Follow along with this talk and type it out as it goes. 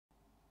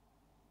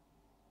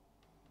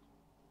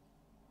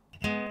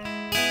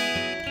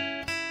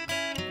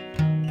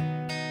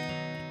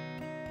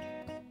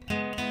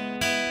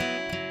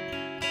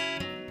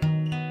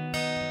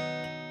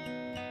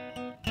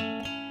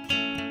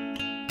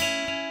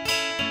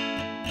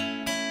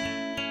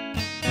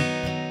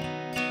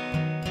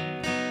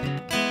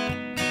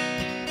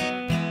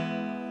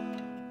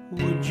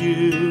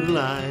you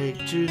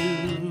like to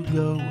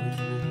go with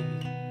me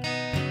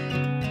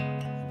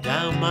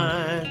down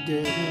my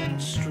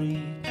dead-end street?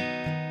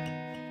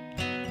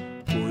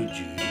 Would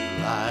you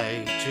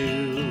like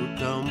to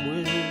come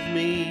with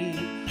me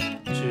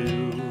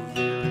to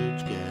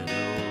village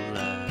ghetto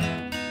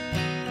land?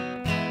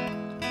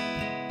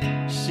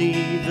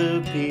 See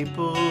the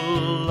people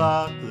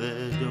lock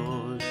their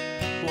doors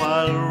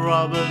while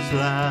robbers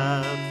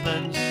laugh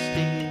and steal.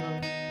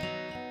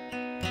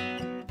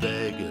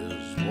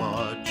 Beggars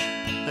watch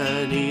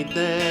and eat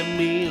their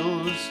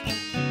meals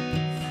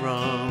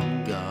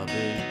from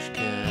garbage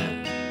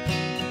cans.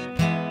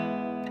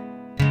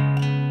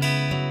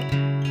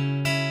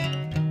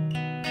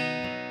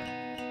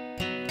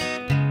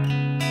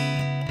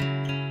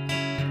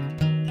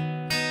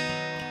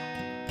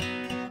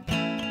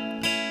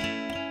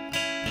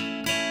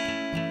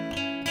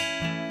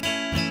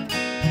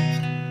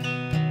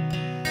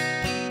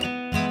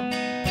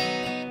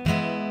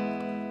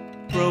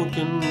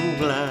 Broken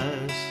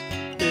glass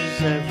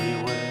is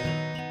everywhere.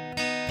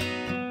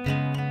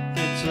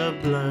 It's a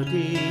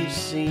bloody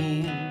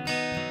scene.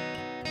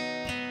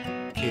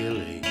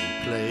 Killing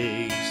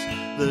plagues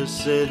the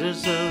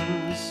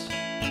citizens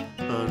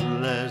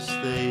unless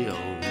they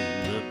own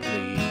the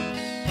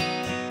police.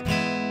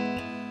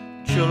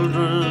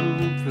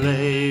 Children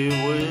play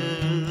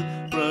with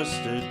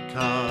rusted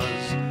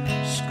cars,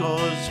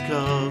 scores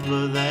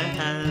cover their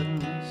hands.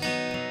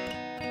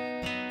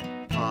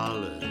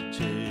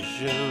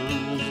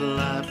 Politicians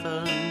laugh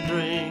and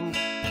drink,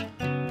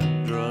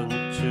 drunk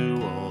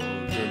to all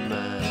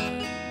demands.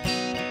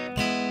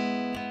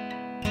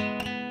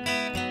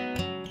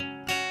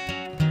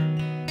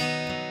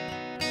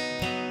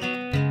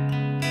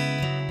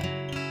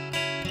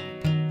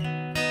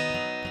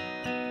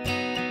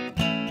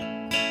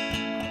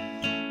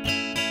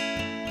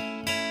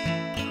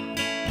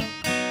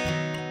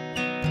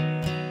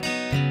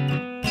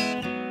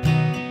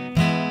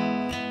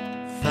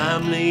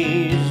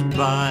 Families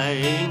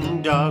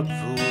buying dog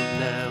food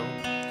now.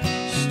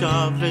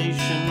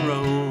 Starvation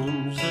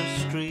roams the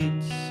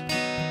streets.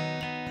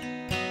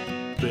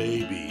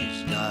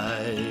 Babies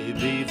die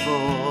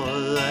before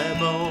they're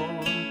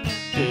born,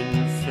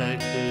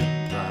 infected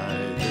by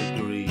the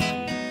grief.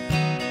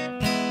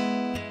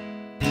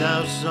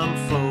 Now some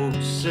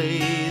folks say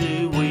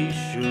we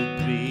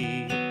should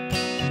be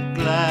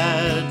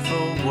glad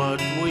for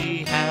what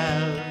we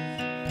have.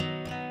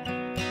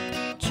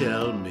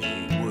 Tell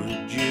me,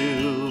 would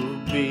you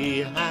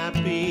be happy